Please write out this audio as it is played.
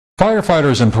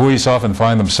Firefighters and police often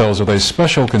find themselves with a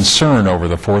special concern over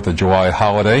the 4th of July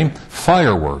holiday.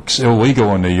 Fireworks,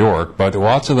 illegal in New York, but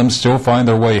lots of them still find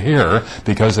their way here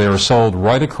because they are sold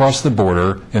right across the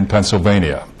border in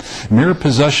Pennsylvania. Mere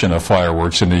possession of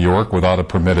fireworks in New York without a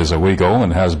permit is illegal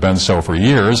and has been so for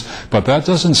years, but that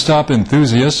doesn't stop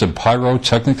enthusiasts of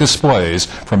pyrotechnic displays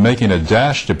from making a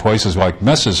dash to places like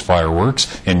Mess's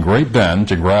Fireworks in Great Bend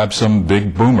to grab some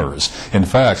big boomers. In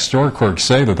fact, store clerks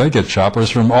say that they get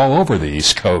shoppers from all over the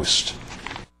East Coast.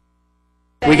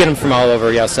 We get them from all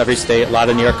over, yes, every state. A lot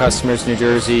of New York customers, New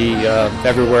Jersey,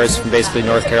 everywhere, from basically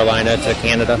North Carolina to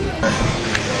Canada.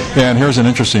 And here's an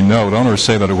interesting note. Owners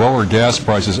say that lower gas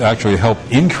prices actually help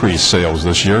increase sales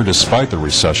this year despite the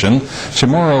recession.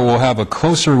 Tomorrow we'll have a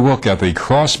closer look at the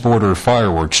cross-border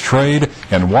fireworks trade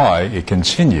and why it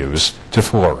continues to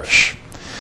flourish.